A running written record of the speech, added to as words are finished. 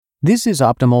This is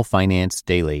Optimal Finance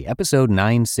Daily, episode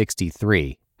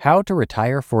 963, How to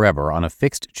Retire Forever on a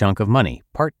Fixed Chunk of Money,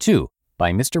 Part 2,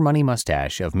 by Mr. Money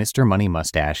Mustache of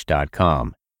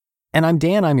MrMoneyMustache.com. And I'm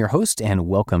Dan, I'm your host, and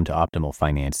welcome to Optimal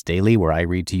Finance Daily, where I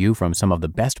read to you from some of the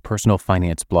best personal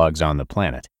finance blogs on the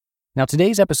planet. Now,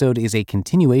 today's episode is a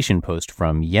continuation post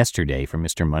from yesterday from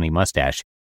Mr. Money Mustache.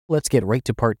 Let's get right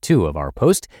to part 2 of our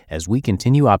post as we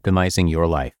continue optimizing your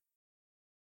life.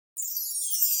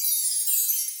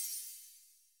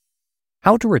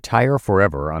 How to Retire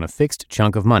Forever on a Fixed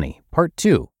Chunk of Money, Part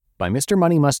 2, by Mr.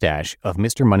 Money Mustache of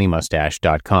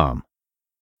MrMoneyMustache.com.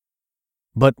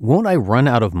 But won't I run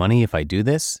out of money if I do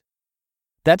this?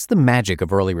 That's the magic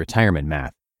of early retirement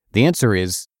math. The answer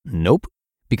is nope,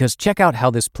 because check out how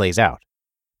this plays out.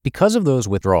 Because of those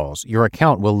withdrawals, your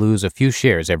account will lose a few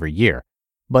shares every year.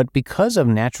 But because of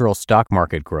natural stock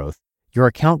market growth, your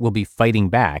account will be fighting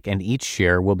back and each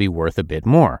share will be worth a bit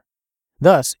more.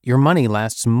 Thus, your money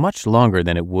lasts much longer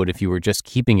than it would if you were just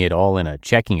keeping it all in a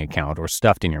checking account or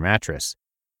stuffed in your mattress.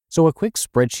 So a quick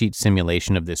spreadsheet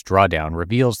simulation of this drawdown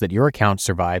reveals that your account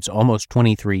survives almost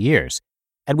 23 years,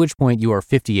 at which point you are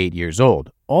 58 years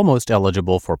old, almost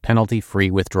eligible for penalty-free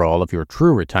withdrawal of your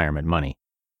true retirement money.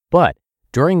 But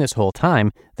during this whole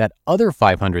time, that other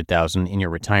 $500,000 in your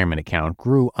retirement account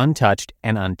grew untouched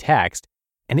and untaxed,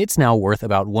 and it's now worth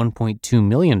about $1.2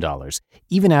 million,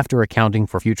 even after accounting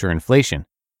for future inflation.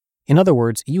 In other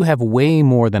words, you have way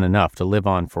more than enough to live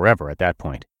on forever at that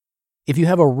point. If you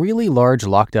have a really large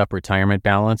locked-up retirement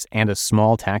balance and a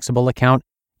small taxable account,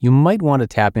 you might want to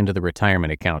tap into the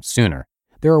retirement account sooner.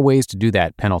 There are ways to do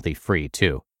that penalty-free,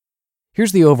 too.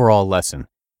 Here's the overall lesson.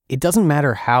 It doesn't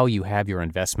matter how you have your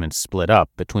investments split up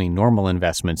between normal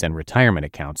investments and retirement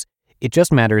accounts. It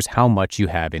just matters how much you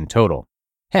have in total.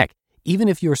 Heck, even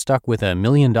if you're stuck with $1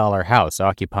 million house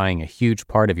occupying a huge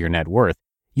part of your net worth,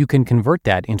 you can convert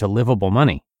that into livable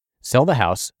money. Sell the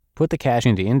house, put the cash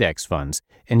into index funds,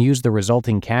 and use the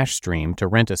resulting cash stream to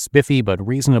rent a spiffy but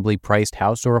reasonably priced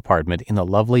house or apartment in the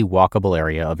lovely walkable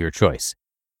area of your choice.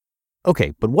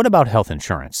 Okay, but what about health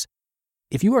insurance?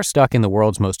 If you are stuck in the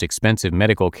world's most expensive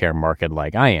medical care market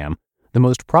like I am, the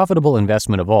most profitable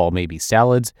investment of all may be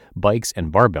salads, bikes,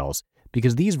 and barbells,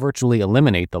 because these virtually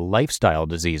eliminate the lifestyle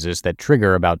diseases that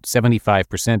trigger about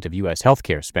 75% of U.S.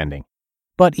 healthcare spending.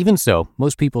 But even so,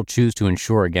 most people choose to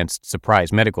insure against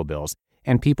surprise medical bills,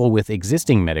 and people with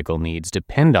existing medical needs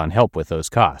depend on help with those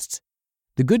costs.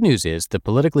 The good news is the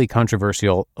politically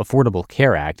controversial Affordable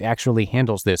Care Act actually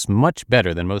handles this much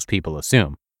better than most people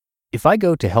assume. If I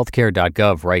go to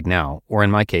healthcare.gov right now, or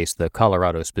in my case the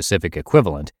Colorado-specific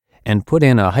equivalent, and put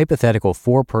in a hypothetical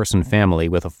 4-person family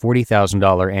with a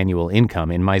 $40,000 annual income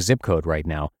in my zip code right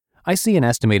now, I see an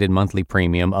estimated monthly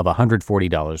premium of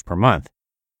 $140 per month.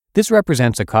 This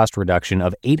represents a cost reduction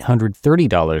of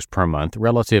 $830 per month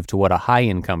relative to what a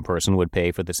high-income person would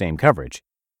pay for the same coverage.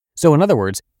 So in other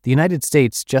words, the United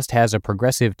States just has a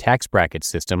progressive tax bracket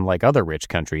system like other rich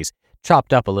countries,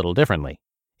 chopped up a little differently.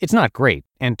 It's not great,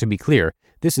 and to be clear,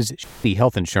 this is shitty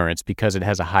health insurance because it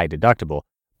has a high deductible,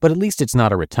 but at least it's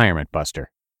not a retirement buster.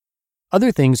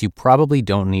 Other things you probably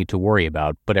don't need to worry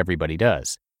about, but everybody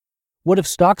does. What if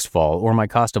stocks fall or my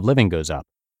cost of living goes up?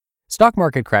 Stock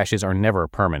market crashes are never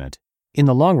permanent. In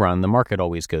the long run, the market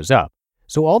always goes up.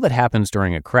 So all that happens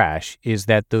during a crash is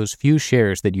that those few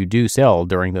shares that you do sell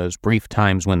during those brief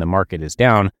times when the market is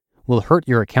down will hurt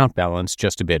your account balance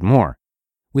just a bit more.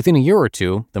 Within a year or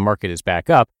two, the market is back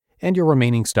up and your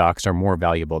remaining stocks are more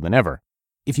valuable than ever.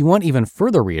 If you want even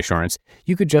further reassurance,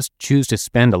 you could just choose to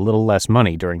spend a little less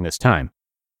money during this time.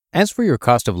 As for your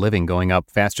cost of living going up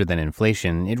faster than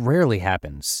inflation, it rarely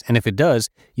happens, and if it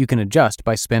does, you can adjust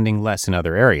by spending less in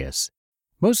other areas.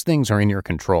 Most things are in your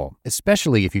control,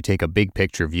 especially if you take a big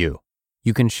picture view.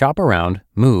 You can shop around,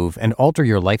 move, and alter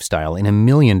your lifestyle in a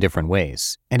million different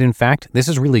ways, and in fact, this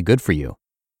is really good for you.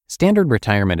 Standard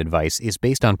retirement advice is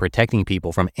based on protecting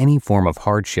people from any form of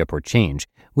hardship or change,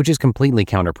 which is completely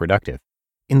counterproductive.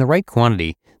 In the right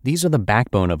quantity, these are the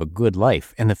backbone of a good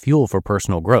life and the fuel for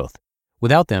personal growth.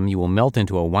 Without them, you will melt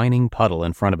into a whining puddle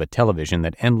in front of a television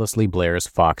that endlessly blares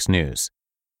Fox News.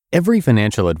 Every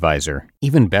financial advisor,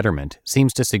 even Betterment,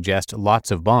 seems to suggest lots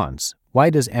of bonds. Why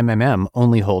does MMM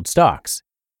only hold stocks?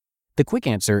 The quick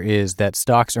answer is that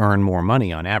stocks earn more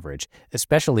money on average,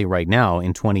 especially right now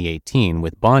in 2018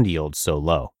 with bond yields so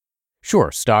low.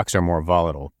 Sure, stocks are more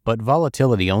volatile, but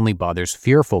volatility only bothers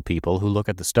fearful people who look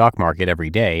at the stock market every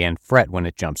day and fret when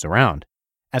it jumps around.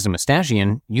 As a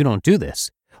Mustachian, you don't do this.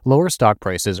 Lower stock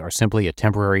prices are simply a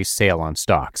temporary sale on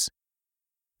stocks.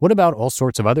 What about all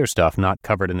sorts of other stuff not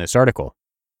covered in this article?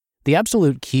 The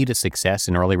absolute key to success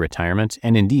in early retirement,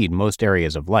 and indeed most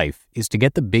areas of life, is to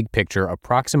get the big picture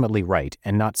approximately right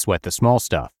and not sweat the small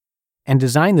stuff. And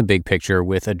design the big picture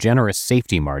with a generous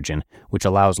safety margin, which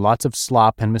allows lots of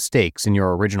slop and mistakes in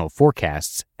your original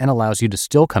forecasts and allows you to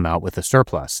still come out with a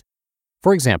surplus.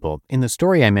 For example, in the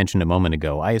story I mentioned a moment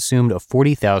ago, I assumed a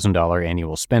 $40,000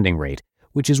 annual spending rate,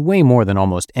 which is way more than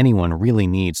almost anyone really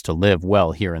needs to live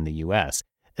well here in the US,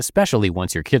 especially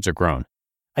once your kids are grown.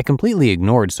 I completely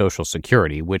ignored Social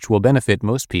Security, which will benefit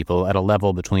most people at a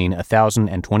level between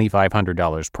 $1,000 and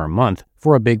 $2,500 per month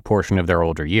for a big portion of their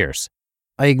older years.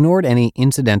 I ignored any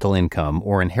incidental income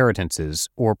or inheritances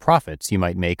or profits you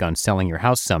might make on selling your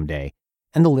house someday,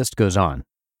 and the list goes on.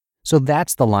 So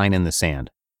that's the line in the sand.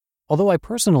 Although I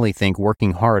personally think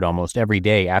working hard almost every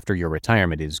day after your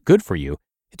retirement is good for you,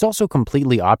 it's also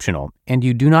completely optional, and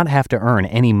you do not have to earn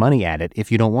any money at it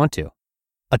if you don't want to.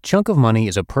 A chunk of money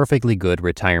is a perfectly good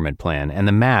retirement plan, and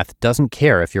the math doesn't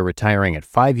care if you're retiring at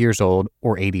 5 years old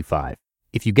or 85.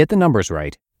 If you get the numbers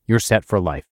right, you're set for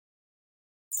life.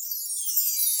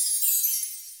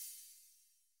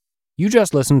 You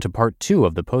just listened to part 2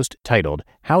 of the post titled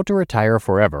How to Retire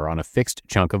Forever on a Fixed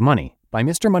Chunk of Money by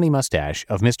Mr. Money Mustache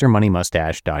of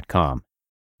MrMoneyMustache.com.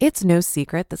 It's no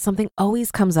secret that something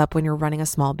always comes up when you're running a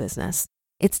small business.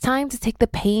 It's time to take the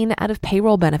pain out of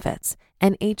payroll benefits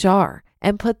and HR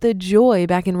and put the joy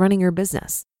back in running your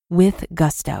business with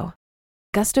Gusto.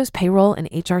 Gusto's payroll and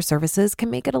HR services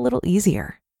can make it a little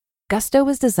easier. Gusto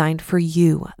was designed for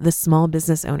you, the small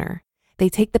business owner. They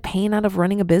take the pain out of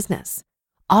running a business,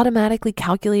 automatically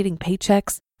calculating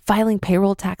paychecks, filing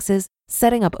payroll taxes,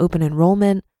 setting up open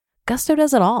enrollment. Gusto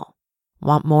does it all.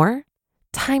 Want more?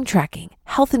 Time tracking,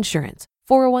 health insurance,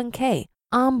 401k,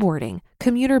 onboarding,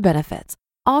 commuter benefits,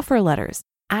 offer letters,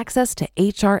 access to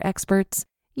HR experts.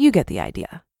 You get the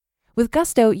idea. With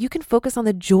Gusto, you can focus on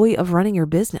the joy of running your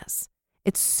business.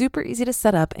 It's super easy to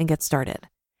set up and get started.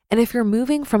 And if you're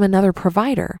moving from another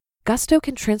provider, Gusto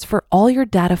can transfer all your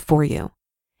data for you.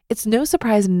 It's no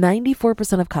surprise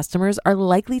 94% of customers are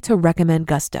likely to recommend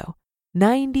Gusto.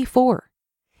 94.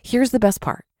 Here's the best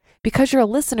part. Because you're a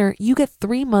listener, you get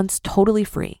 3 months totally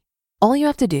free. All you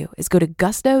have to do is go to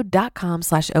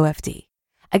gusto.com/OFD.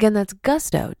 Again, that's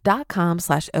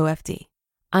gusto.com/OFD.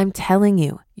 I'm telling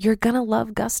you, you're gonna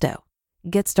love Gusto.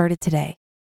 Get started today.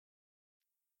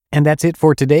 And that's it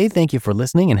for today. Thank you for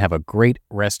listening and have a great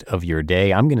rest of your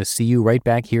day. I'm going to see you right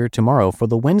back here tomorrow for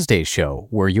the Wednesday show,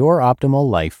 where your optimal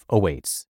life awaits.